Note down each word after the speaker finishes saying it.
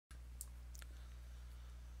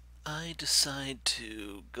I decide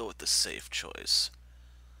to go with the safe choice.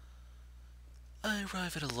 I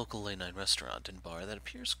arrive at a local late-night restaurant and bar that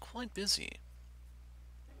appears quite busy.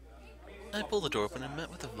 I pull the door open and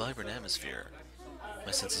met with a vibrant atmosphere.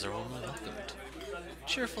 My senses are warmly welcomed.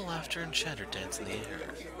 Cheerful laughter and chatter dance in the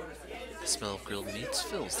air. The smell of grilled meats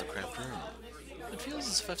fills the cramped room. It feels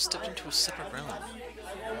as if I've stepped into a separate realm.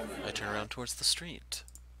 I turn around towards the street.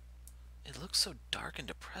 It looks so dark and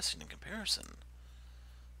depressing in comparison.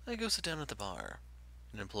 I go sit down at the bar.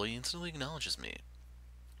 An employee instantly acknowledges me.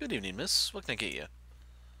 "Good evening, miss. What can I get you?"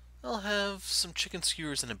 "I'll have some chicken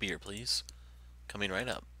skewers and a beer, please." Coming right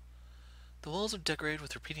up. The walls are decorated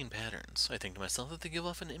with repeating patterns. I think to myself that they give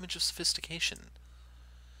off an image of sophistication.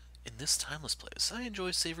 In this timeless place, I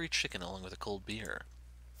enjoy savory chicken along with a cold beer.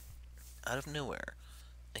 Out of nowhere,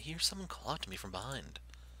 I hear someone call out to me from behind.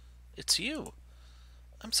 "It's you."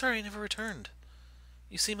 "I'm sorry I never returned.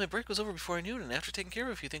 You see, my break was over before I knew it, and after taking care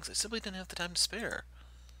of a few things, I simply didn't have the time to spare."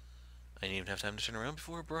 I didn't even have time to turn around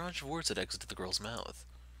before a barrage of words had exited the girl's mouth.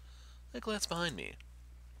 I glance behind me.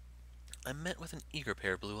 I'm met with an eager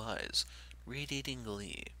pair of blue eyes, radiating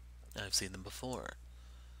glee. I've seen them before.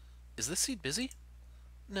 "Is this seat busy?"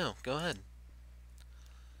 "No, go ahead."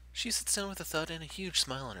 She sits down with a thud and a huge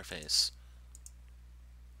smile on her face.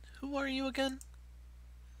 "Who are you again?"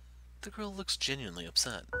 The girl looks genuinely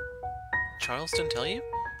upset. "Charles didn't tell you?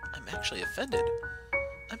 I'm actually offended.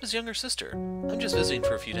 I'm his younger sister. I'm just visiting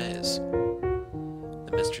for a few days."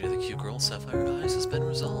 The mystery of the cute girl's sapphire eyes has been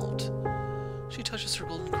resolved. She touches her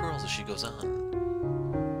golden curls as she goes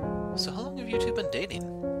on. "So how long have you two been dating?"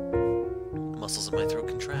 Muscles in my throat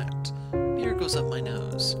contract. The air goes up my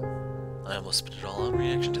nose. I almost spit it all out in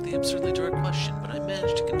reaction to the absurdly direct question, but I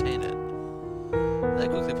managed to contain it. I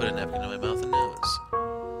quickly put a napkin in my mouth and nose.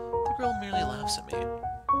 The girl merely laughs at me.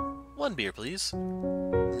 "One beer, please."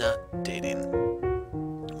 "Not dating.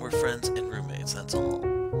 We're friends and roommates, that's all."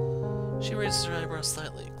 She raises her eyebrows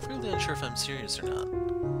slightly, clearly unsure if I'm serious or not.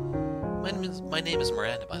 My name is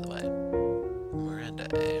Miranda, by the way." "Miranda,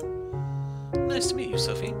 eh? Nice to meet you,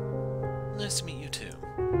 Sophie." "Nice to meet you, too."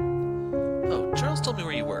 "Oh, Charles told me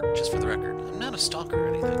where you work, just for the record. I'm not a stalker or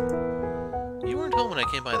anything. You weren't home when I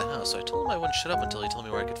came by the house, so I told him I wouldn't shut up until he told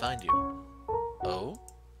me where I could find you." "Oh?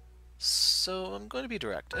 So I'm going to be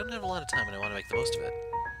direct. I don't have a lot of time and I want to make the most of it.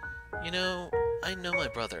 You know, I know my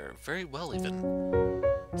brother, very well even.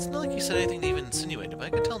 It's not like he said anything to even insinuate it, but I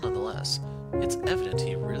could tell nonetheless. It's evident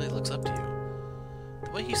he really looks up to you.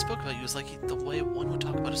 The way he spoke about you is like the way one would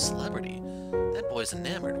talk about a celebrity. That boy's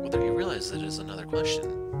enamored, whether he realizes it is another question."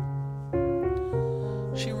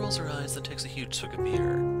 She rolls her eyes, then takes a huge swig of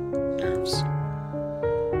beer. Nerves.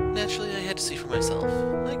 "Naturally, I had to see for myself.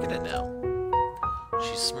 I get it now."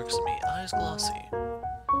 She smirks at me, eyes glossy.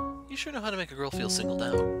 "You sure know how to make a girl feel singled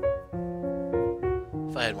out."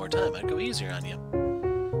 "If I had more time, I'd go easier on you.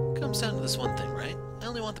 Comes down to this one thing, right? I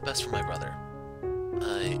only want the best for my brother.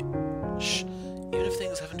 Shh. Even if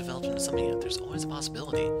things haven't developed into something yet, there's always a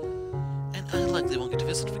possibility. And I likely won't get to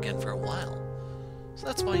visit him again for a while. So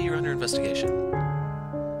that's why you're under investigation."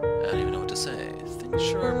 I don't even know what to say. Things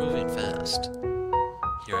sure are moving fast.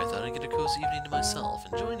 Here I thought I'd get a cozy evening to myself,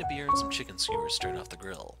 enjoying a beer and some chicken skewers straight off the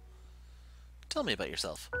grill. "Tell me about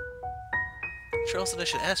yourself." Charles said I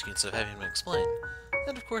should ask you instead of having him explain.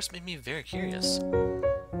 That, of course, made me very curious.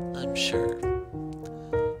 "I'm sure.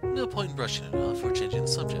 No point in brushing it off or changing the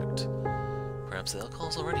subject. Perhaps the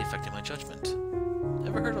alcohol's already affecting my judgment.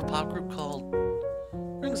 Ever heard of a pop group called...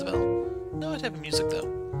 Rings a bell. No type of music, though.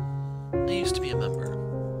 I used to be a member."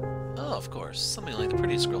 "Oh, of course. Something only the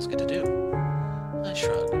prettiest girls get to do." I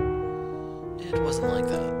shrug. It wasn't like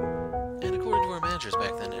that. And according to our managers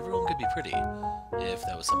back then, everyone could be pretty, if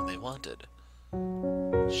that was something they wanted.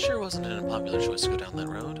 Sure wasn't an unpopular choice to go down that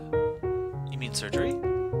road. "You mean surgery?"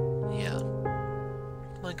 "Yeah."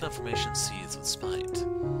 My confirmation seethes with spite.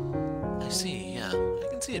 "I see, yeah. I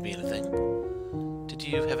can see it being a thing. Did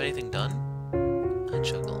you have anything done?" I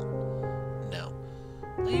chuckle. "No.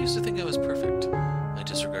 I used to think I was perfect. I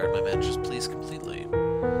disregard my manager's pleas completely.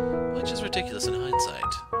 Which is ridiculous in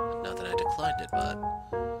hindsight. Not that I declined it, but...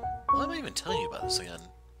 Why am I even telling you about this again?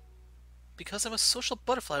 Because I'm a social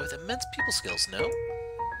butterfly with immense people skills, no?"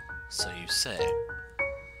 "So you say."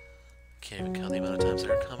 Can't even count the amount of times I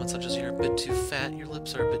heard comments such as "You're a bit too fat, your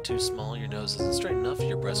lips are a bit too small, your nose isn't straight enough,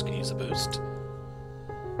 your breasts could use a boost."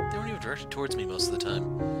 They weren't even directed towards me most of the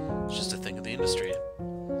time. It's just a thing of the industry.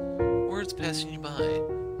 Words passing you by,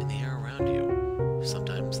 in the air around you.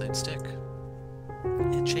 Sometimes they'd stick.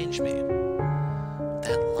 It changed me.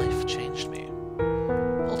 That life changed me.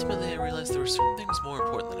 Ultimately, I realized there were certain things more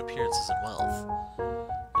important than appearances and wealth.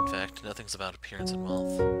 In fact, nothing's about appearance and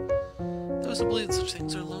wealth. supposed to believe that such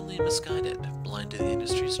things are lonely and misguided, blind to the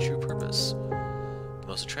industry's true purpose. The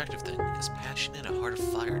most attractive thing is passion and a heart of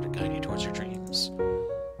fire to guide you towards your dreams.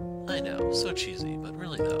 I know, so cheesy, but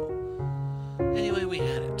really though. Anyway, we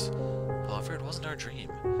had it. However, it wasn't our dream.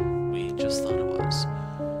 We just thought it was.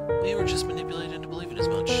 We were just manipulated into believing as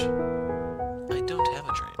much. I don't have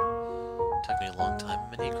a dream. It took me a long time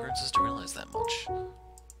and many occurrences to realize that much.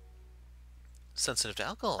 Sensitive to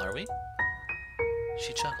alcohol, are we?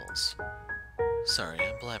 She chuckles. Sorry,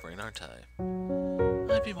 I'm blabbering, aren't I?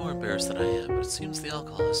 I'd be more embarrassed than I am, but it seems the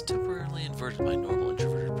alcohol has temporarily inverted my normal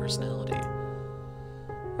introverted personality.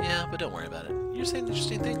 Yeah, but don't worry about it. You're saying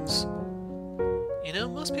interesting things. You know,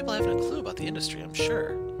 most people haven't a clue about the industry, I'm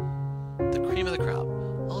sure. The cream of the crop.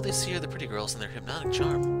 All they see are the pretty girls and their hypnotic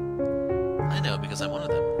charm. I know, because I'm one of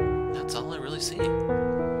them. That's all I really see.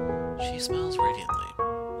 She smiles radiantly.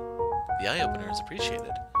 The eye-opener is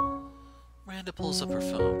appreciated. Miranda pulls up her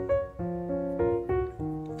phone.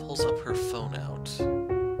 Out.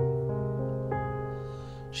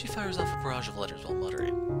 She fires off a barrage of letters while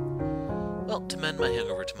muttering. Well, to mend my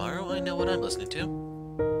hangover tomorrow, I know what I'm listening to.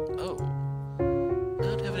 Oh. I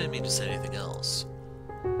don't have it in me to say anything else.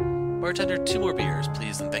 Bartender, 2 more beers,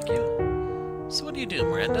 please, and thank you. So what do you do,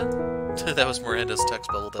 Miranda? That was Miranda's text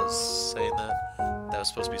bubble that was saying that. That was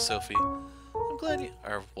supposed to be Sophie. I'm glad you...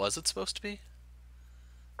 Or was it supposed to be?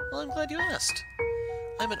 Well, I'm glad you asked.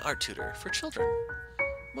 I'm an art tutor for children.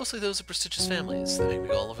 Mostly those of prestigious families. They make me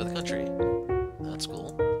go all over the country. That's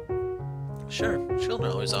cool. Sure, children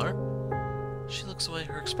always are. She looks away,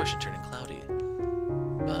 her expression turning cloudy.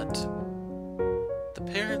 But the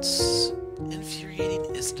parents...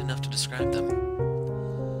 infuriating isn't enough to describe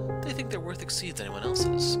them. They think their worth exceeds anyone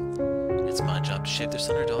else's. It's my job to shape their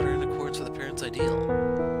son or daughter in accordance with the parent's ideal.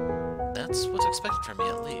 That's what's expected from me,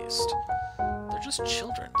 at least. They're just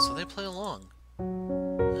children, so they play along.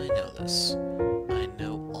 I know this. I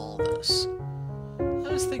know all this.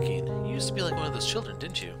 I was thinking, you used to be like one of those children,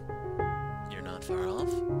 didn't you? You're not far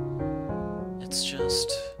off. It's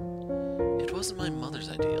just... It wasn't my mother's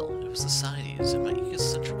ideal, it was society's, and my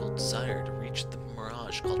egocentrical desire to reach the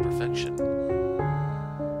mirage called perfection.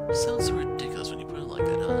 It sounds so ridiculous when you put it like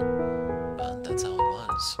that, huh? But that's how it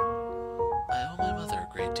was. I owe my mother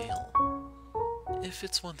a great deal. If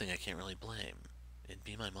it's one thing I can't really blame, it'd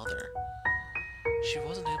be my mother. She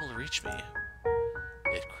wasn't able to reach me.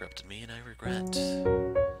 It corrupted me, and I regret.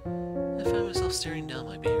 I found myself staring down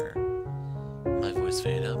my beer. My voice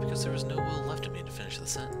faded out because there was no will left in me to finish the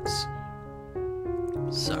sentence.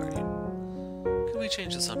 Sorry. Could we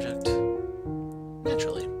change the subject?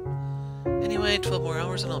 Naturally. Anyway, 12 more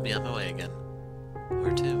hours and I'll be on my way again.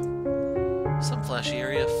 Where to? Some flashy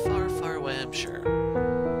area far, far away, I'm sure.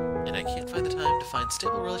 And I can't find the time to find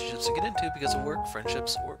stable relationships to get into because of work,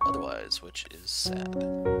 friendships, or otherwise, which is sad.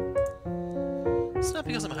 It's not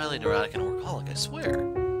because I'm highly neurotic and a workaholic, I swear.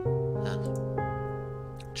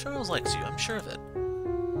 Charles likes you, I'm sure of it.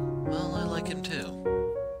 Well, I like him too.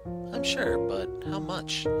 I'm sure, but how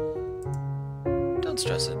much? Don't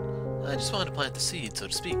stress it. I just wanted to plant the seed, so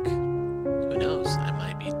to speak. Who knows, I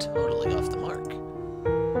might be totally off the mark.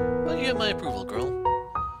 But you have my approval, girl.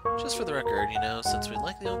 Just for the record, you know, since we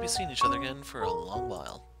likely won't be seeing each other again for a long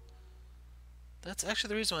while. That's actually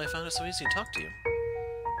the reason why I found it so easy to talk to you.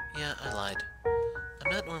 Yeah, I lied.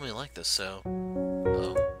 I'm not normally like this, so...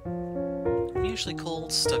 Oh. I'm usually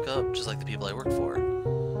cold, stuck up, just like the people I work for.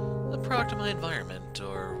 A product of my environment,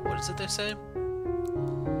 or what is it they say?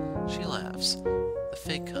 She laughs. The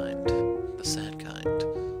fake kind, the sad kind,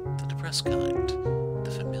 the depressed kind,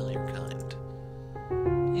 the familiar kind.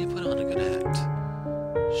 You put on a good act.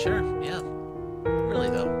 Sure, yeah. Really,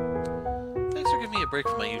 though. Thanks for giving me a break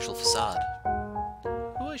from my usual facade.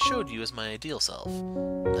 Who I showed you as my ideal self,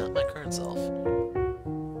 not my current self.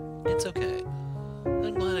 It's okay.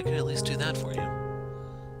 I'm glad I could at least do that for you.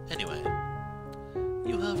 Anyway,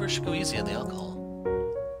 you, however, should go easy on the alcohol.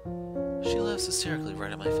 She laughs hysterically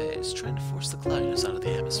right in my face, trying to force the cloudiness out of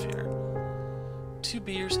the atmosphere. 2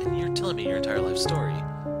 beers and you're telling me your entire life story.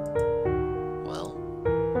 Well,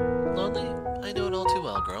 lonely? I know it all too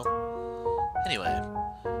well, girl. Anyway,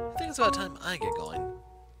 I think it's about time I get going.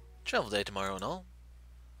 Travel day tomorrow and all.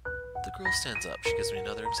 The girl stands up. She gives me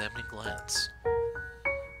another examining glance.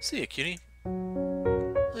 See ya, cutie.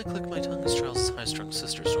 I click my tongue as Charles' high-strung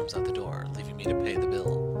sister storms out the door, leaving me to pay the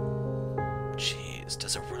bill. Jeez,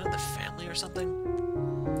 does it run in the family or something?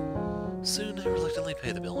 Soon I reluctantly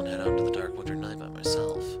pay the bill and head out into the dark winter night by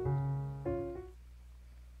myself.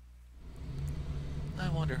 I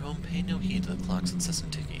wander home, paying no heed to the clock's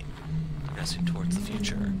incessant ticking, progressing towards the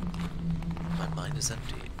future. My mind is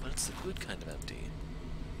empty, but it's the good kind of empty.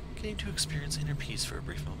 Getting to experience inner peace for a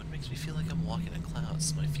brief moment makes me feel like I'm walking in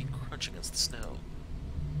clouds, my feet crunch against the snow.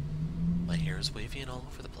 My hair is wavy and all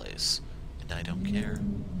over the place, and I don't care.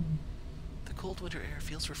 The cold winter air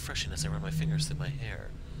feels refreshing as I run my fingers through my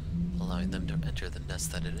hair, allowing them to enter the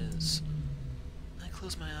nest that it is. I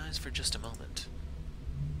close my eyes for just a moment.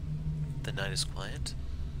 The night is quiet,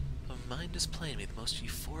 but my mind is playing me the most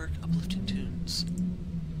euphoric, uplifting tunes.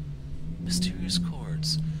 Mysterious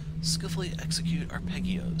chords skillfully execute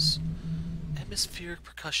arpeggios, atmospheric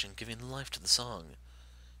percussion giving life to the song,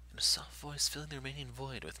 and a soft voice filling the remaining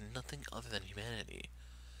void with nothing other than humanity.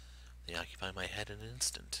 They occupy my head in an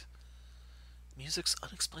instant. Music's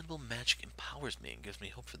unexplainable magic empowers me and gives me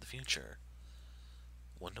hope for the future.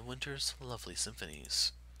 One of winter's lovely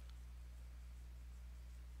symphonies.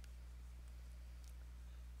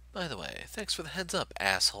 By the way, thanks for the heads up,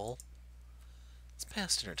 asshole. It's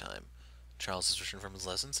past dinner time. Charles has returned from his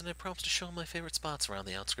lessons, and I promise to show him my favorite spots around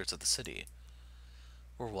the outskirts of the city.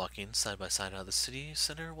 We're walking side by side out of the city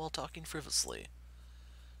center while talking frivolously.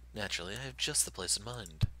 Naturally, I have just the place in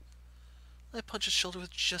mind. I punch his shoulder with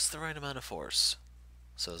just the right amount of force,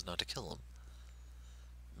 so as not to kill him.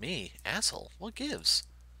 Me? Asshole? What gives?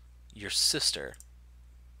 Your sister.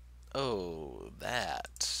 Oh,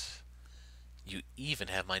 that. You even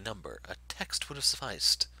have my number. A text would have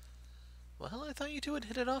sufficed. Well, I thought you two would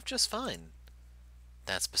hit it off just fine.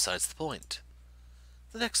 That's besides the point.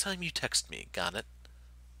 The next time you text me, got it?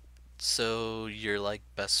 So, you're like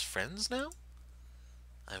best friends now?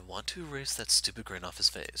 I want to erase that stupid grin off his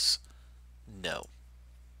face. No.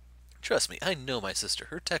 Trust me, I know my sister.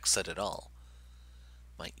 Her text said it all.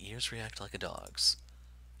 My ears react like a dog's.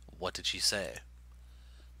 What did she say?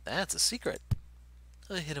 That's a secret.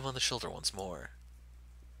 I hit him on the shoulder once more.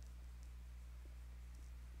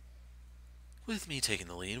 With me taking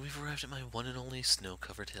the lead, we've arrived at my one and only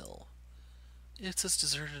snow-covered hill. It's as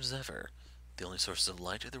deserted as ever. The only sources of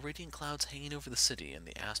light are the radiant clouds hanging over the city and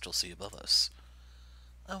the astral sea above us.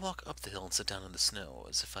 I walk up the hill and sit down in the snow,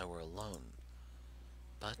 as if I were alone.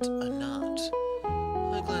 But I'm not.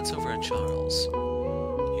 I glance over at Charles.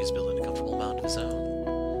 He's building a comfortable mound of his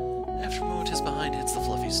own. After a moment, his behind hits the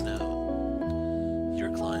fluffy snow. He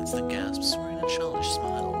reclines, then gasps, wearing a childish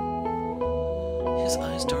smile. His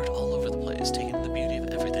eyes dart all over the place, taking in the beauty of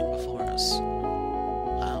everything before us.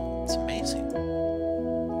 Wow, it's amazing.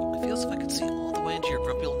 I feel as if I could see all the way into your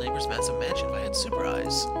grumpy old neighbor's massive mansion if I had super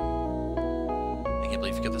eyes. I can't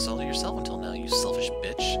believe you kept this all to yourself until now, you selfish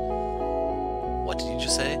bitch. What did you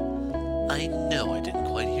just say? I know I didn't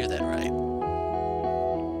quite hear that right.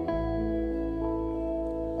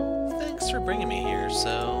 Thanks for bringing me here,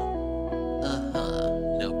 so...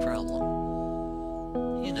 no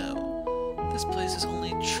problem. You know, this place is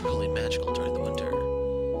only truly magical during the winter.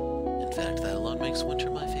 In fact, that alone makes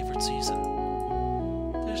winter my favorite season.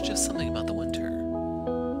 There's just something about the winter.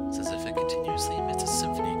 It's as if it continuously emits a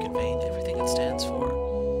symphony conveying everything it stands for.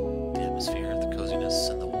 The atmosphere, the coziness,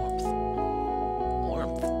 and the warmth.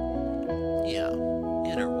 Warmth? Yeah,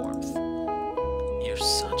 inner warmth. You're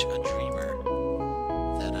such a dreamer.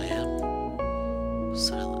 That I am.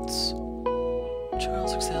 Silence.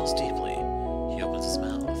 Charles exhales deeply. He opens his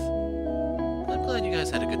mouth. I'm glad you guys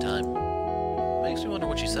had a good time. Makes me wonder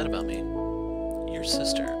what she said about me. Your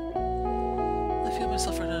sister. I feel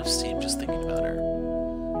myself run out of steam just thinking about her.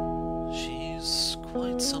 She's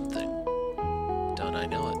quite something. Don't I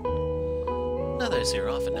know it? Not that I see her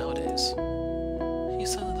often nowadays. He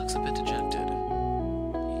suddenly looks a bit dejected.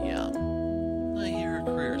 Yeah, I hear her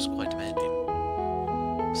career is quite demanding.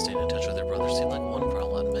 Staying in touch with her brother seemed like one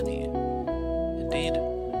problem out of many. Indeed,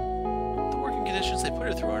 the working conditions they put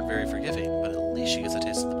her through aren't very forgiving, but at least she gets a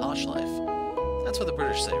taste of the posh life. That's what the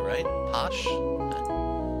British say, right? Posh?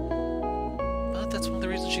 But that's one of the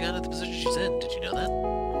reasons she got into the position she's in. Did you know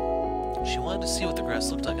that? She wanted to see what the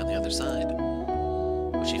grass looked like on the other side.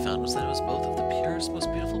 What she found was that it was both of the purest,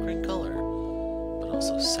 most beautiful green color, but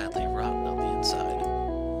also sadly rotten on the inside.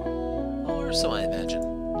 Or so I imagine.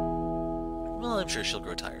 Well, I'm sure she'll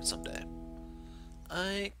grow tired someday.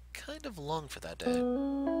 I kind of long for that day.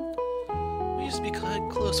 We used to be kind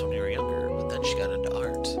of close when we were younger, but then she got into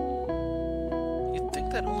art. You'd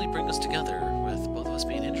think that'd only bring us together, with both of us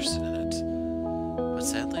being interested in it. But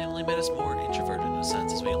sadly, it only made us more introverted in a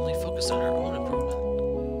sense, as we only focused on our own improvement.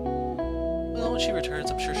 Well, when she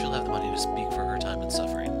returns, I'm sure she'll have the money to speak for her time and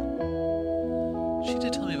suffering. She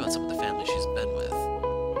did tell me about some of the families she's been with.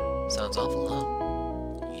 Sounds awful, huh?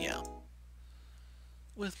 Yeah.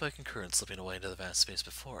 With my concurrence slipping away into the vast space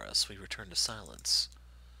before us, we returned to silence.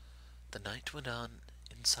 The night went on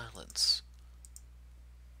in silence.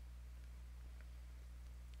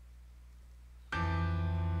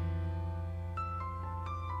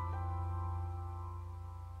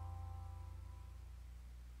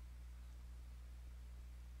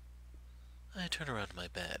 I turn around in my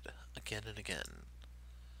bed, again and again.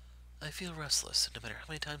 I feel restless, and no matter how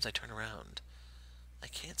many times I turn around, I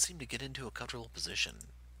can't seem to get into a comfortable position.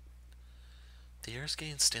 The air is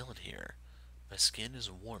getting stale in here. My skin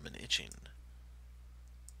is warm and itching.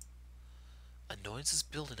 A noise is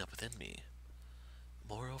building up within me.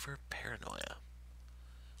 Moreover, paranoia.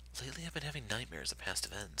 Lately I've been having nightmares of past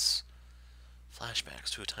events.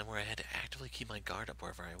 Flashbacks to a time where I had to actively keep my guard up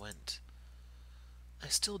wherever I went. I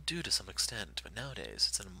still do to some extent, but nowadays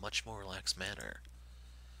it's in a much more relaxed manner.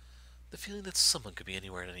 The feeling that someone could be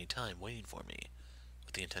anywhere at any time waiting for me,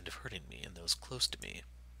 with the intent of hurting me and those close to me.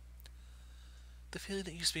 The feeling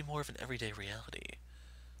that used to be more of an everyday reality.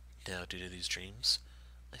 Now, due to these dreams,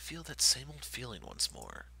 I feel that same old feeling once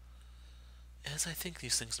more. As I think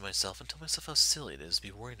these things to myself and tell myself how silly it is to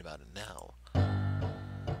be worrying about it now.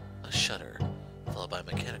 A shudder, followed by a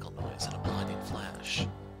mechanical noise and a blinding flash.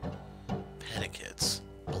 Panic hits.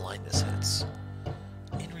 Blindness hits.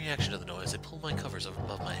 In reaction to the noise, I pull my covers over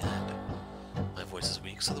above my head. My voice is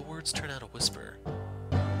weak, so the words turn out a whisper.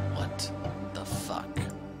 What the fuck?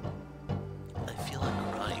 I feel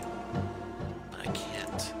like crying, but I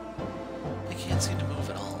can't. I can't seem to move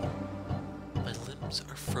at all. My limbs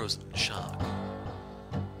are frozen in shock.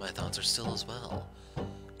 My thoughts are still as well.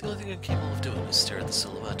 The only thing I'm capable of doing is stare at the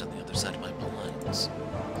silhouette on the other side of my blinds.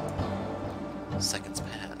 Seconds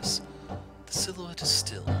pass. The silhouette is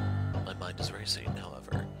still. My mind is racing,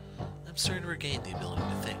 however. I'm starting to regain the ability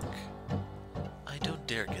to think. I don't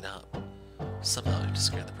dare get up. Somehow I have to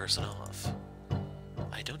scare the person off.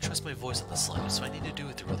 I don't trust my voice in the slightest, so I need to do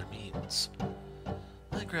it through other means.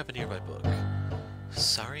 I grab a nearby book.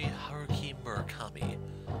 Sorry Haruki Murakami.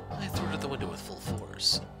 I throw it at the window with full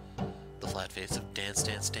force. The flat face of Dance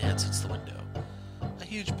Dance Dance hits the window. A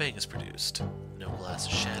huge bang is produced. No glass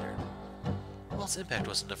is shattered. While its impact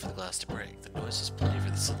wasn't enough for the glass to break, the noise was plenty for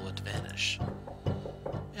the silhouette to vanish.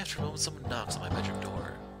 After a moment, someone knocks on my bedroom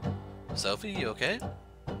door. Sophie, you okay?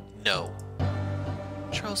 No.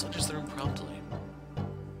 Charles enters the room promptly.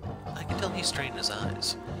 I can tell he's straining his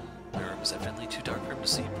eyes. My room is evidently too dark for him to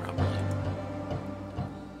see properly.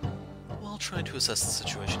 While trying to assess the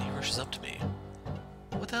situation, he rushes up to me.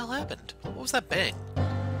 What the hell happened? What was that bang?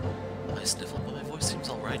 I sniffle, but my voice seems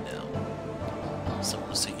alright now.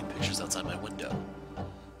 Someone was taking pictures outside my window,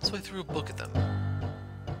 so I threw a book at them.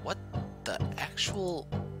 What the actual...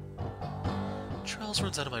 Charles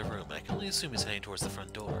runs out of my room, and I can only assume he's heading towards the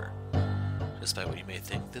front door. Despite what you may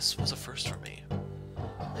think, this was a first for me.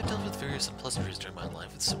 I've dealt with various unpleasantries during my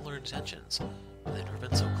life with similar intentions, but they've never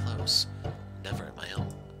been so close. Never at my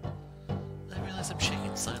own. I realize I'm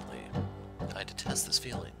shaking slightly. I detest this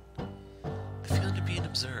feeling. The feeling of being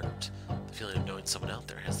observed. The feeling of knowing someone out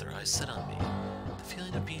there has their eyes set on me. The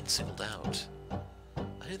feeling of being singled out.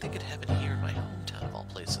 I didn't think it'd happen here in my hometown of all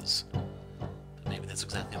places. But maybe that's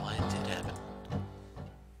exactly why it did happen.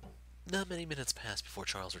 Not many minutes pass before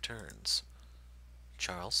Charles returns.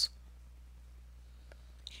 Charles?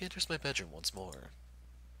 He enters my bedroom once more.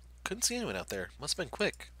 Couldn't see anyone out there. Must have been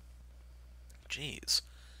quick. Jeez.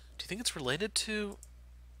 Do you think it's related to...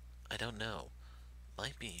 I don't know.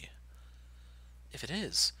 Might be. If it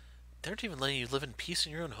is, they aren't even letting you live in peace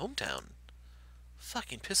in your own hometown.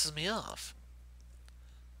 Fucking pisses me off.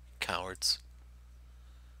 Cowards.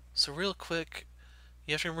 So real quick,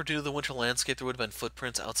 you have to remember due to the winter landscape there would have been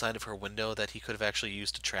footprints outside of her window that he could have actually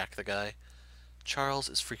used to track the guy. Charles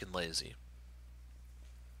is freaking lazy.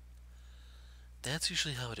 That's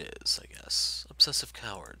usually how it is, I guess. Obsessive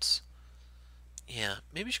cowards. Yeah,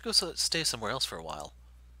 maybe you should go stay somewhere else for a while.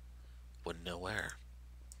 Wouldn't know where.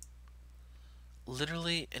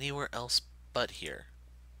 Literally anywhere else but here.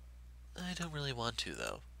 I don't really want to,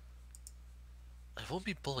 though. I won't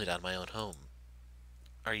be bullied out of my own home.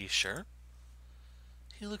 Are you sure?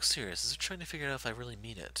 He looks serious, as if trying to figure out if I really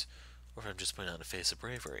mean it, or if I'm just putting on a face of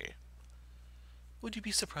bravery. Would you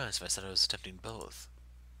be surprised if I said I was attempting both?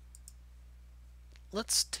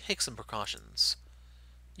 Let's take some precautions.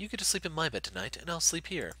 You get to sleep in my bed tonight, and I'll sleep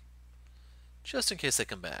here. Just in case they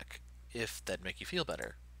come back, if that'd make you feel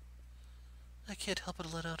better. I can't help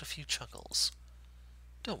but let out a few chuckles.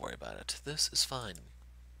 Don't worry about it. This is fine.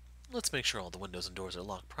 Let's make sure all the windows and doors are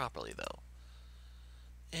locked properly, though.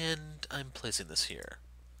 And I'm placing this here.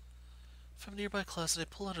 From a nearby closet, I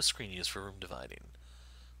pull out a screen used for room dividing.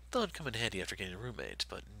 Thought it'd come in handy after getting a roommate,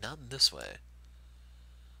 but not in this way.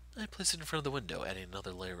 I place it in front of the window, adding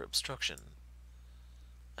another layer of obstruction.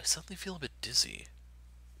 I suddenly feel a bit dizzy.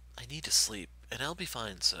 I need to sleep, and I'll be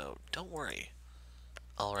fine, so don't worry.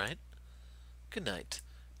 Alright? Good night,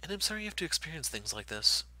 and I'm sorry you have to experience things like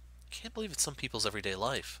this. Can't believe it's some people's everyday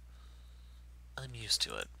life. I'm used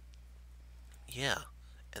to it. Yeah,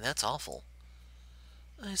 and that's awful.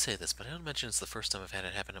 I say this, but I don't mention it's the first time I've had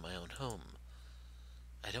it happen in my own home.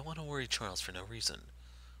 I don't want to worry Charles for no reason,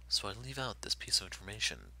 so I leave out this piece of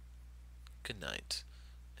information. Good night,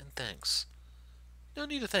 and thanks. No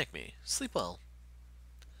need to thank me. Sleep well.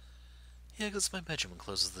 He exits my bedroom and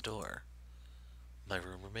closes the door. My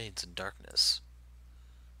room remains in darkness.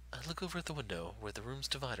 I look over at the window where the room's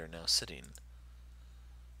divider now sitting.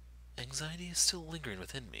 Anxiety is still lingering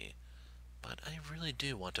within me, but I really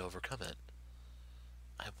do want to overcome it.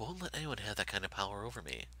 I won't let anyone have that kind of power over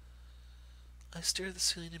me. I stare at the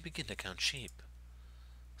ceiling and begin to count sheep.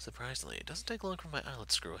 Surprisingly, it doesn't take long for my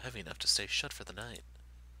eyelids to grow heavy enough to stay shut for the night.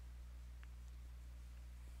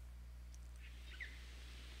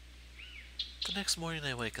 The next morning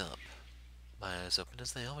I wake up. My eyes open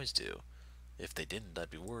as they always do. If they didn't,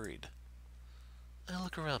 I'd be worried. I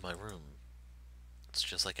look around my room. It's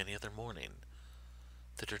just like any other morning.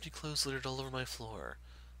 The dirty clothes littered all over my floor,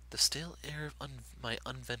 the stale air of my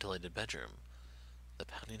unventilated bedroom, the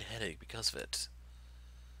pounding headache because of it.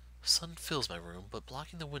 Sun fills my room, but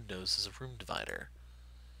blocking the windows is a room divider.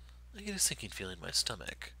 I get a sinking feeling in my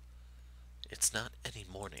stomach. It's not any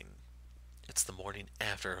morning. It's the morning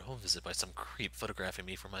after a home visit by some creep photographing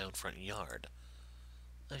me from my own front yard.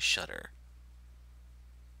 I shudder.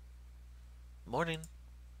 Morning.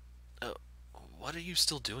 Oh, what are you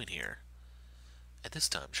still doing here? At this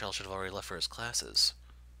time, Charles should have already left for his classes.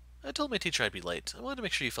 I told my teacher I'd be late. I wanted to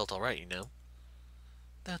make sure you felt alright, you know.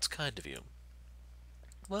 That's kind of you.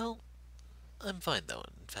 Well, I'm fine, though.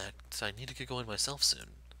 In fact, I need to get going myself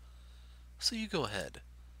soon. So you go ahead.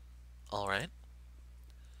 Alright?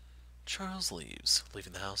 Charles leaves,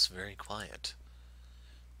 leaving the house very quiet.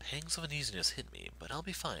 Pangs of uneasiness hit me, but I'll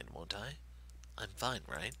be fine, won't I? I'm fine,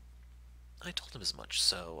 right? I told him as much,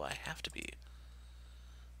 so I have to be.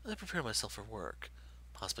 I prepare myself for work,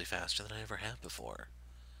 possibly faster than I ever have before.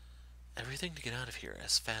 Everything to get out of here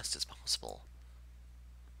as fast as possible.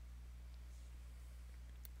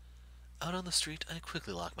 Out on the street, I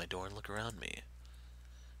quickly lock my door and look around me.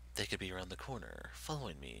 They could be around the corner,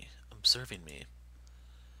 following me, observing me.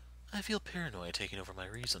 I feel paranoia taking over my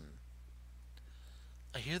reason.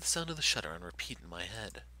 I hear the sound of the shutter on repeat in my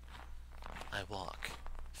head. I walk,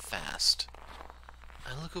 fast.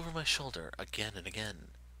 I look over my shoulder again and again.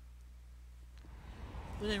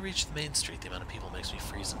 When I reach the main street, the amount of people makes me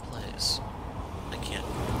freeze in place. I can't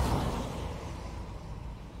move.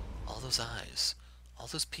 All those eyes, all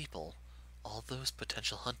those people, all those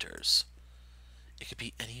potential hunters. It could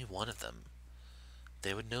be any one of them.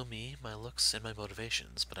 They would know me, my looks, and my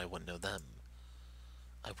motivations, but I wouldn't know them.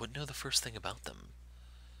 I wouldn't know the first thing about them.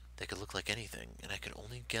 They could look like anything, and I could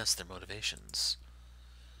only guess their motivations.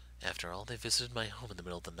 After all, they visited my home in the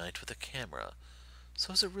middle of the night with a camera,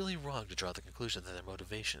 so is it really wrong to draw the conclusion that their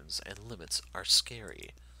motivations and limits are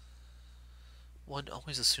scary? One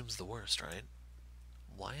always assumes the worst, right?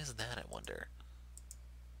 Why is that, I wonder?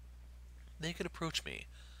 They could approach me,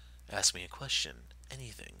 ask me a question,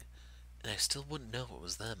 anything, and I still wouldn't know it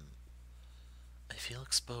was them. I feel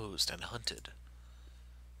exposed and hunted.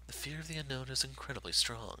 The fear of the unknown is incredibly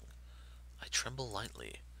strong. I tremble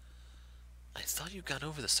lightly. I thought you got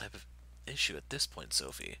over this type of issue at this point,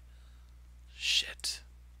 Sophie. Shit.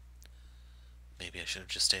 Maybe I should have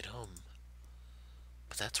just stayed home.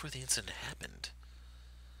 But that's where the incident happened.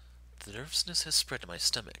 The nervousness has spread to my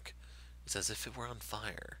stomach. It's as if it were on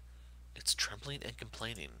fire. It's trembling and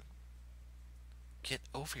complaining. Get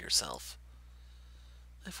over yourself.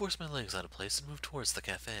 I force my legs out of place and move towards the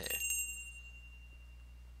cafe.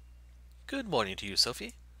 Good morning to you,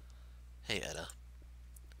 Sophie. Hey, Etta.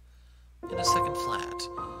 In a second flat,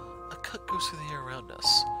 a cut goes through the air around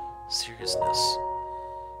us. Seriousness.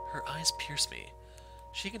 Her eyes pierce me.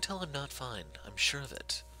 She can tell I'm not fine. I'm sure of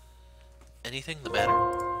it. Anything the matter?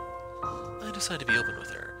 I decide to be open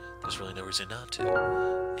with her. There's really no reason not to.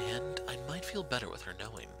 And I might feel better with her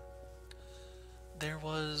knowing. There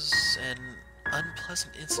was an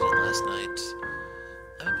unpleasant incident last night.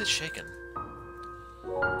 I'm a bit shaken.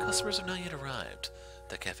 Customers have not yet arrived.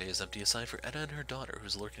 The cafe is empty aside for Etta and her daughter,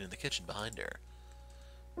 who's lurking in the kitchen behind her.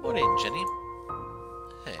 Morning, Jenny.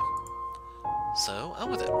 Hey. So, out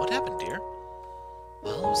with it. What happened, dear?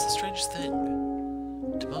 Well, it was the strangest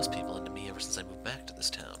thing. To most people and to me ever since I moved back to this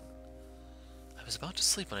town. I was about to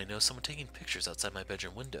sleep when I noticed someone taking pictures outside my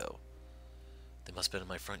bedroom window. They must have been in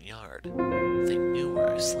my front yard. They knew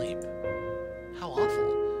where I sleep. How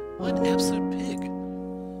awful. What an absolute pig.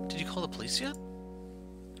 Did you call the police yet?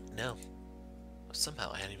 No.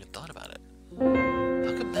 Somehow I hadn't even thought about it.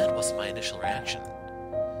 How come that wasn't my initial reaction?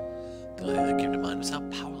 The only thing that came to mind was how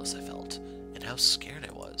powerless I felt, and how scared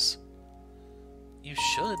I was. You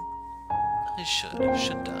should. I should,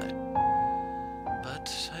 shouldn't I? But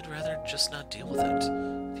but I'd rather just not deal with it.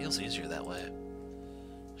 It feels easier that way.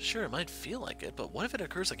 Sure, it might feel like it, but what if it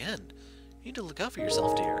occurs again? You need to look out for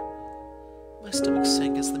yourself, dear. My stomach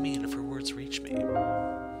sank as the meaning of her words reached me.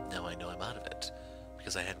 Now I know I'm out of it,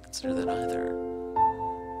 because I hadn't considered that either.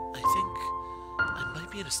 I think I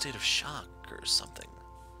might be in a state of shock or something.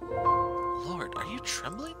 Lord, are you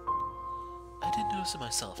trembling? I didn't notice it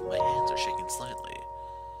myself, and my hands are shaking slightly.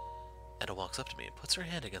 Etta walks up to me and puts her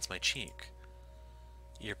hand against my cheek.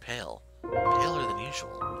 You're pale. Paler than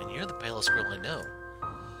usual, and you're the palest girl I know.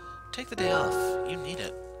 Take the day off. You need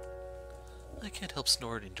it. I can't help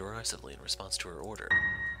snorting derisively in response to her order.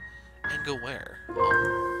 And go where?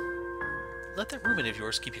 Home? Let that roommate of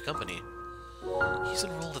yours keep you company. He's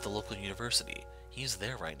enrolled at the local university. He's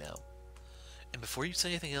there right now. And before you say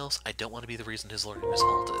anything else, I don't want to be the reason his learning is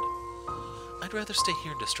halted. I'd rather stay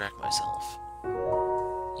here and distract myself.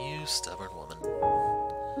 You stubborn woman.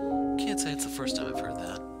 Can't say it's the first time I've heard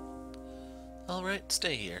that. Alright,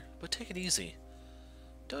 stay here, but take it easy.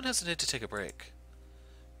 Don't hesitate to take a break.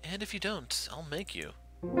 And if you don't, I'll make you.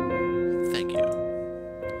 Thank you.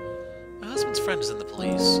 My husband's friend is in the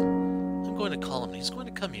police. I'm going to call him and he's going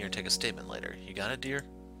to come here and take a statement later. You got it, dear?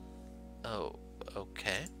 Oh,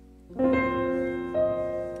 okay.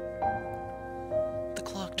 The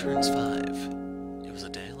clock turns 5. It was a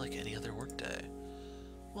day like any other workday.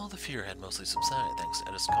 While the fear had mostly subsided thanks to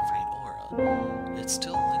Etta's comforting aura, it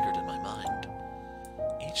still lingered in my mind.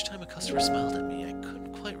 Each time a customer smiled at me, I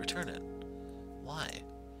couldn't quite return it. Why?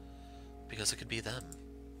 Because it could be them.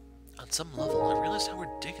 On some level, I realized how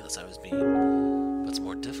ridiculous I was being, but it's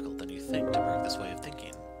more difficult than you think to break this way of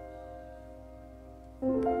thinking.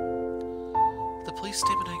 The police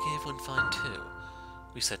statement I gave went fine too.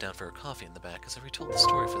 We sat down for a coffee in the back as I retold the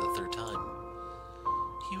story for the 3rd time.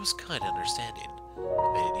 He was kind and understanding.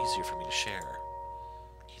 It made it easier for me to share.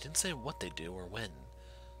 He didn't say what they'd do or when,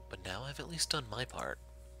 but now I've at least done my part.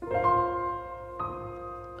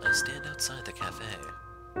 I stand outside the cafe.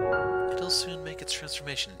 It'll soon make its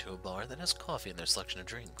transformation into a bar that has coffee in their selection of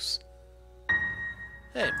drinks.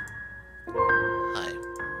 Hey. Hi.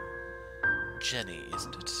 Jenny,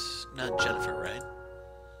 isn't it? Not Jennifer, right?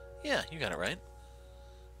 Yeah, you got it right.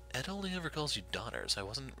 Ed only ever calls you daughter, so I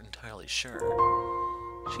wasn't entirely sure.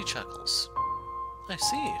 She chuckles. I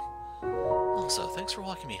see. Also, thanks for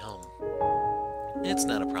walking me home. It's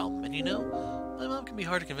not a problem, and you know, my mom can be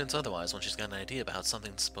hard to convince otherwise when she's got an idea about how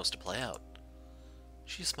something's supposed to play out.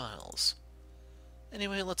 She smiles.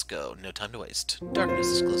 Anyway, let's go. No time to waste. Darkness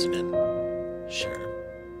is closing in. Sure.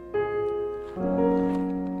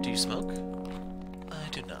 Do you smoke? I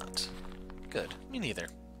do not. Good. Me neither.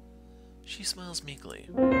 She smiles meekly.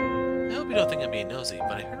 I hope you don't think I'm being nosy,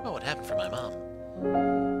 but I heard about what happened for my mom.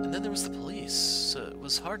 And then there was the police, so it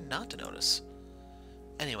was hard not to notice.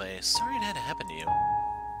 Anyway, sorry it had to happen to you.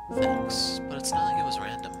 Thanks, but it's not like it was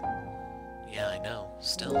random. Yeah, I know.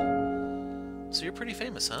 Still. So you're pretty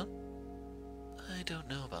famous, huh? I don't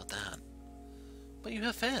know about that. But you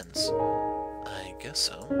have fans. I guess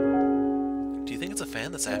so. Do you think it's a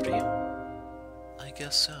fan that's after you? I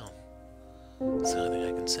guess so. It's the only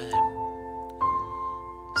thing I can say.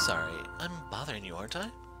 Sorry, I'm bothering you, aren't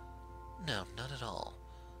I? No, not at all.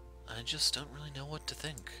 I just don't really know what to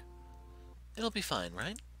think. It'll be fine,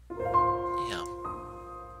 right? Yeah.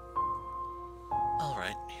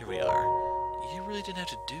 Alright, here we are. You really didn't have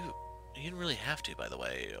to do... You didn't really have to, by the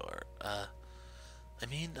way, or, I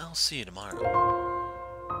mean, I'll see you tomorrow.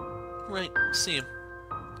 Right, see you.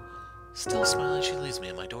 Still smiling, she leaves me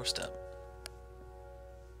at my doorstep.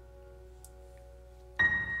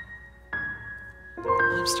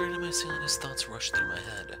 I'm staring at my ceiling as thoughts rush through my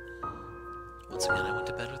head. Once again, I went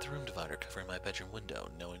to bed with the room divider covering my bedroom window,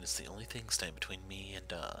 knowing it's the only thing standing between me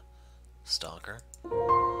and, stalker.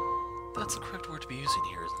 That's the correct word to be using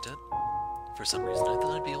here, isn't it? For some reason, I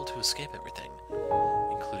thought I'd be able to escape everything,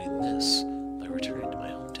 including this, by returning to my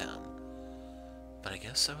hometown. But I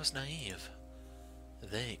guess I was naive.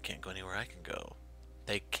 They can't go anywhere I can go.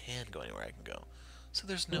 They can go anywhere I can go, so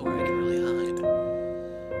there's nowhere I can really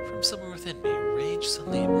hide. From somewhere within me, rage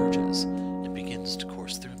suddenly emerges and begins to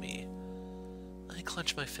course through me. I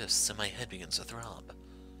clench my fists and my head begins to throb.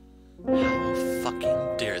 How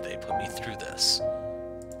fucking dare they put me through this?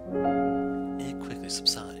 It quickly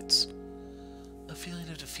subsides. A feeling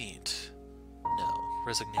of defeat. No,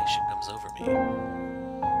 resignation comes over me.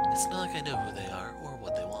 It's not like I know who they are or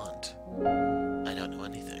what they want. I don't know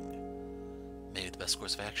anything. Maybe the best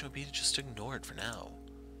course of action would be to just ignore it for now.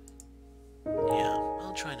 Yeah,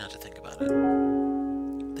 I'll try not to think about it.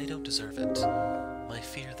 They don't deserve it. My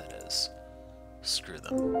fear, that is. Screw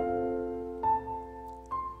them.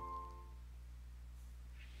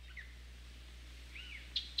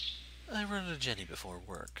 run into Jenny before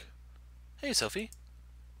work. Hey, Sophie.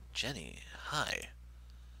 Jenny, hi.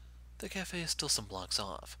 The cafe is still some blocks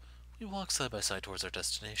off. We walk side by side towards our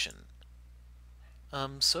destination.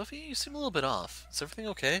 Sophie, you seem a little bit off. Is everything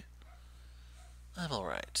okay? I'm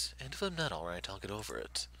alright, and if I'm not alright, I'll get over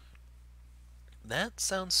it. That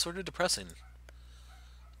sounds sort of depressing.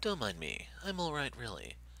 Don't mind me. I'm alright,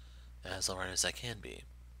 really. As alright as I can be.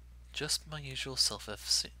 Just my usual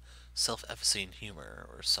self-efficacy humor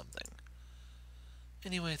or something.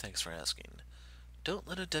 Anyway, thanks for asking. Don't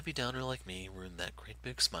let a Debbie Downer like me ruin that great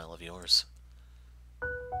big smile of yours.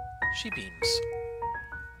 She beams.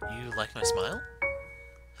 You like my smile?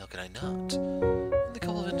 How could I not? In the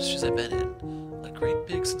couple of industries I've been in, a great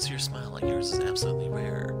big sincere smile like yours is absolutely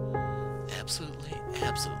rare. Absolutely,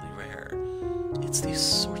 absolutely rare. It's these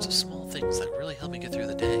sorts of small things that really help me get through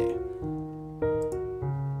the day.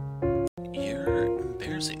 You're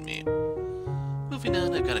embarrassing me. Moving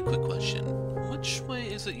on, I've got a quick question. Which way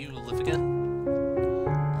is it you live again?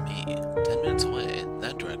 Me. 10 minutes away.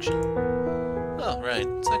 That direction. Oh, right.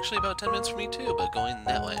 It's actually about 10 minutes for me too, but going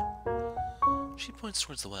that way. She points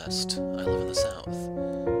towards the west. I live in the south.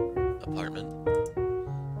 Apartment.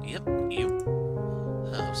 Yep, you.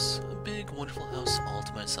 House. A big, wonderful house all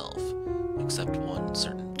to myself. Except one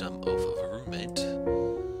certain dumb oaf of a roommate.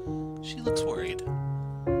 She looks worried.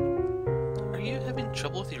 Are you having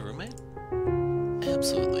trouble with your roommate?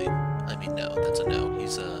 Absolutely. I mean, no, that's a no.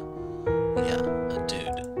 He's yeah, a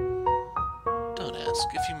dude. Don't ask.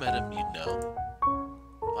 If you met him, you'd know.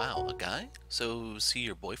 Wow, a guy? So, is he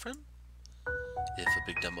your boyfriend? If a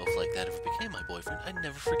big dumb oaf like that ever became my boyfriend, I'd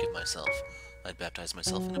never forgive myself. I'd baptize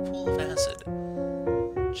myself in a pool of acid.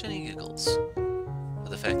 Jenny giggles. But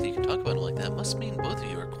the fact that you can talk about him like that must mean both of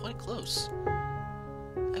you are quite close.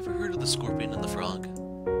 Ever heard of the scorpion and the frog?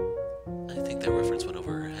 I think that reference went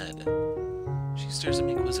over her head. She stares at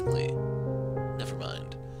me quizzically. Never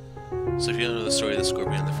mind. So if you don't know the story of the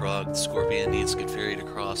scorpion and the frog, the scorpion needs to get ferried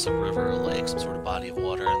across a river, a lake, some sort of body of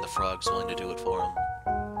water, and the frog's willing to do it for him.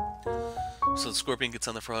 So the scorpion gets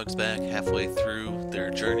on the frog's back halfway through their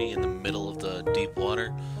journey in the middle of the deep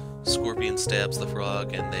water. Scorpion stabs the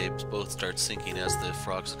frog, and they both start sinking as the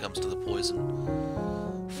frog succumbs to the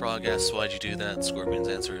poison. Frog asks, "Why'd you do that?" Scorpion's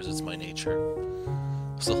answer is, "It's my nature."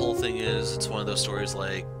 So the whole thing is, it's one of those stories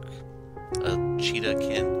like a cheetah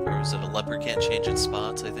can't, or is it a leopard can't change its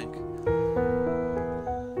spots, I think?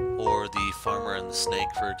 Or the farmer and the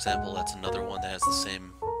snake, for example, that's another one that has the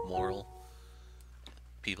same moral.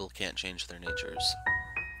 People can't change their natures.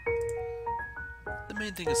 The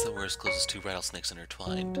main thing is that we're as close as two rattlesnakes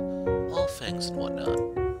intertwined, all fangs and whatnot.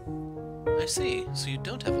 I see, so you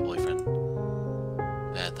don't have a boyfriend.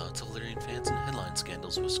 Bad thoughts of Lyrian fans and headline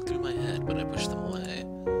scandals whisked through my head, but I pushed them away.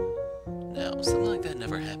 Now, something like that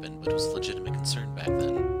never happened, but it was a legitimate concern back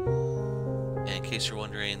then. And in case you're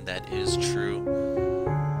wondering, that is true.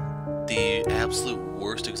 The absolute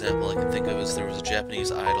worst example I can think of is there was a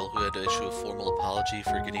Japanese idol who had to issue a formal apology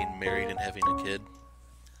for getting married and having a kid.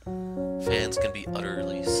 Fans can be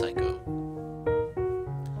utterly psycho.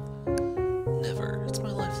 Never. It's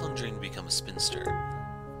my lifelong dream to become a spinster.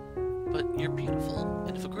 But you're beautiful,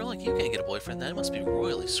 and if a girl like you can't get a boyfriend, then I must be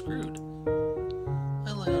royally screwed.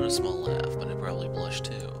 I let out a small laugh, but I probably blushed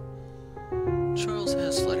too. Charles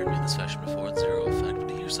has flattered me in this fashion before with zero effect, but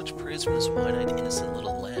to hear such praise from this wide-eyed, innocent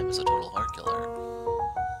little lamb is a total heart killer.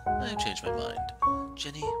 I have changed my mind.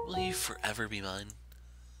 Jenny, will you forever be mine?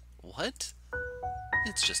 What?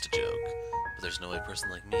 It's just a joke, but there's no way a person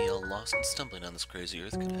like me, all lost and stumbling on this crazy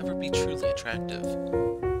earth, could ever be truly attractive.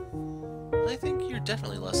 I think you're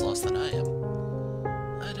definitely less lost than I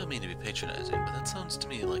am. I don't mean to be patronizing, but that sounds to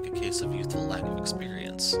me like a case of youthful lack of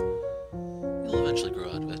experience. You'll eventually grow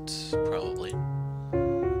out of it, probably.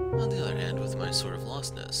 On the other hand, with my sort of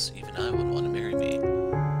lostness, even I wouldn't want to marry me.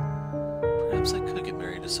 Perhaps I could get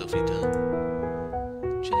married to Sophie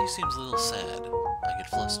Dunn. Jenny seems a little sad. I get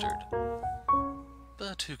flustered.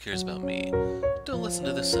 But who cares about me? Don't listen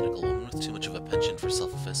to this cynical woman with too much of a penchant for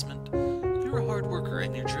self-effacement. You're a hard worker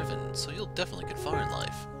and you're driven, so you'll definitely get far in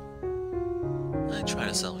life. I try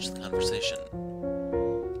to salvage the conversation.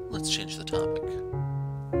 Let's change the topic.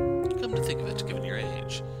 Come to think of it, given your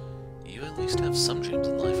age, you at least have some dreams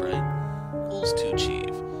in life, right? Goals to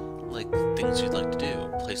achieve, like things you'd like to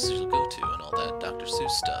do, places you'll go to, and all that Dr. Seuss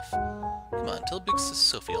stuff. Come on, tell Big Sis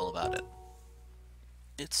Sophie all about it.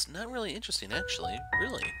 It's not really interesting, actually.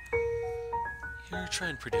 Really. You're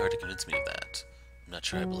trying pretty hard to convince me of that. I'm not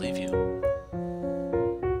sure I believe you.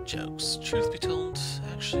 Jokes. Truth be told,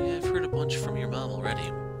 actually, I've heard a bunch from your mom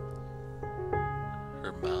already.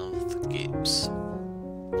 Her mouth gapes.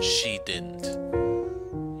 She didn't.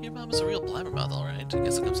 Your mom is a real blabbermouth, alright. I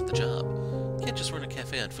guess it comes with the job. You can't just run a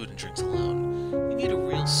cafe on food and drinks alone. You need a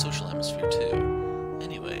real social atmosphere, too.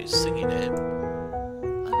 Anyway, singing, eh?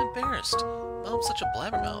 I'm embarrassed. Mom's such a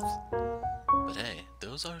blabbermouth. But hey,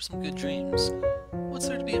 those are some good dreams. What's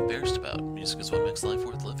there to be embarrassed about? Music is what makes life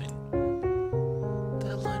worth living.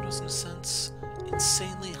 That line was, in a sense,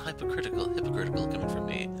 insanely hypocritical coming from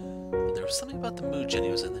me. But there was something about the mood Jenny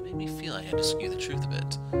was in that made me feel I had to skew the truth a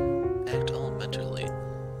bit. Act all mentorly.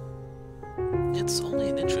 It's only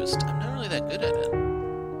an interest. I'm not really that good at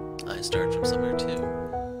it. I start from somewhere too.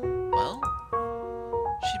 Well,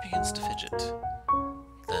 she begins to fidget.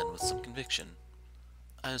 Then, with some conviction,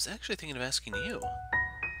 I was actually thinking of asking you.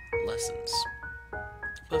 Lessons.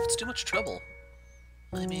 But if it's too much trouble,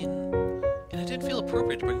 I mean, and it didn't feel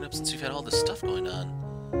appropriate to bring it up since you've had all this stuff going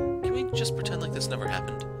on. Can we just pretend like this never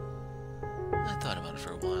happened? I thought about it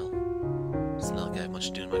for a while. It's not like I have much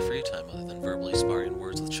to do in my free time other than verbally sparring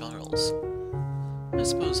words with Charles. I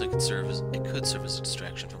suppose it could serve as a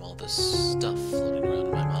distraction from all this stuff floating around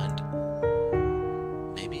in my mind.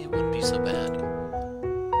 Maybe it wouldn't be so bad.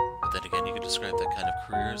 But then again, you could describe that kind of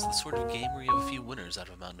career as the sort of game where you have a few winners out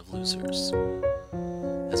of a mountain of losers.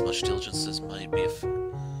 As much as diligence might be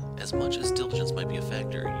a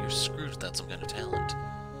factor, you're screwed without some kind of talent.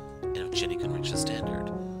 And if Jenny couldn't reach the standard,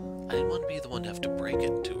 I didn't want to be the one to have to break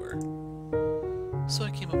it to her. So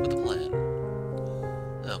I came up with a plan.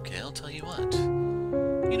 Okay, I'll tell you what.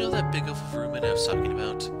 You know that big oaf of roommate I was talking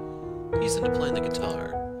about? He's into playing the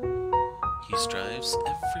guitar. He strives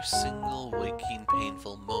every single waking,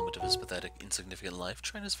 painful moment of his pathetic, insignificant life,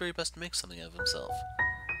 trying his very best to make something of himself.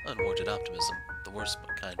 Unwarranted optimism, the worst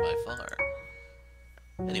kind by far.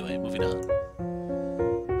 Anyway, moving on.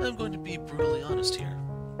 I'm going to be brutally honest here.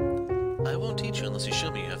 I won't teach you unless you show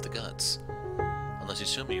me you have the guts. Unless you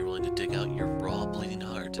show me you're willing to dig out your raw, bleeding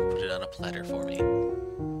heart and put it on a platter for me.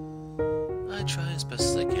 I try as best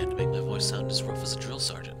as I can to make my voice sound as rough as a drill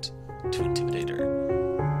sergeant, to intimidate her.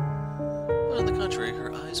 But on the contrary,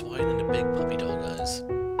 her eyes widen into big puppy dog eyes.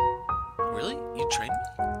 Really? You trained me?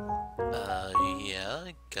 Yeah,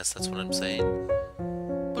 I guess that's what I'm saying.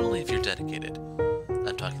 But only if you're dedicated.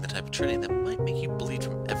 I'm talking the type of training that might make you bleed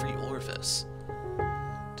from every orifice.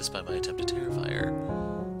 Despite my attempt to terrify her,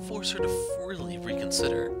 force her to really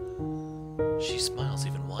reconsider. She smiles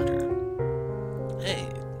even wider. Hey,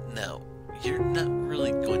 now, you're not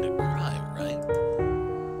really going to cry, right?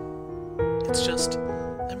 It's just,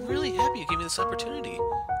 I'm really happy you gave me this opportunity.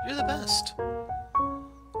 You're the best.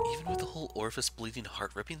 Even with the whole orifice bleeding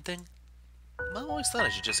heart ripping thing? Mom always thought I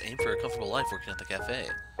should just aim for a comfortable life working at the cafe.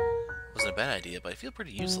 Wasn't a bad idea, but I feel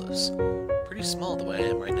pretty useless. Pretty small the way I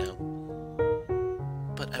am right now.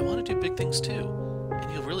 But I want to do big things too.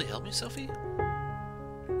 And you'll really help me, Sophie?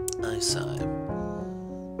 I sigh.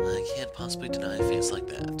 I can't possibly deny a face like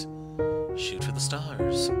that. Shoot for the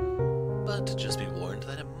stars. But just be warned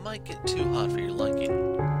that it might get too hot for your liking.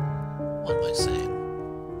 What am I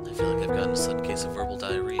saying? I feel like I've gotten a sudden case of verbal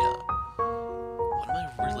diarrhea. What am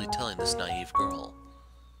I really telling this naive girl?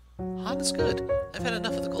 Hot is good. I've had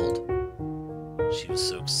enough of the cold. She was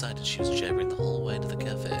so excited she was jabbering the whole way to the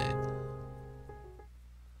cafe.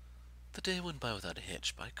 The day went by without a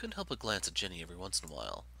hitch, but I couldn't help but glance at Jenny every once in a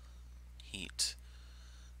while. Heat.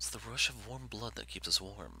 It's the rush of warm blood that keeps us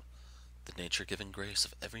warm, the nature-giving grace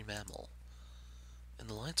of every mammal. And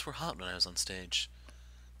the lights were hot when I was on stage,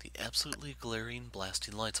 the absolutely glaring,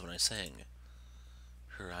 blasting lights when I sang.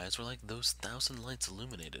 Her eyes were like those 1,000 lights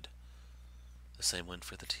illuminated. The same went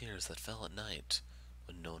for the tears that fell at night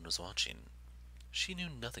when no one was watching. She knew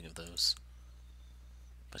nothing of those.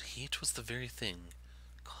 But heat was the very thing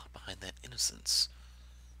caught behind that innocence.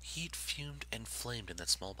 Heat fumed and flamed in that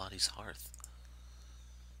small body's hearth.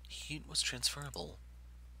 Heat was transferable.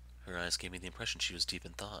 Her eyes gave me the impression she was deep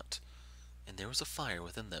in thought, and there was a fire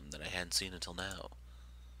within them that I hadn't seen until now.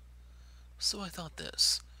 So I thought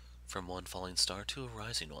this, from one falling star to a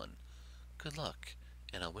rising one. Good luck,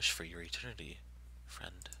 and I'll wish for your eternity,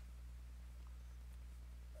 friend.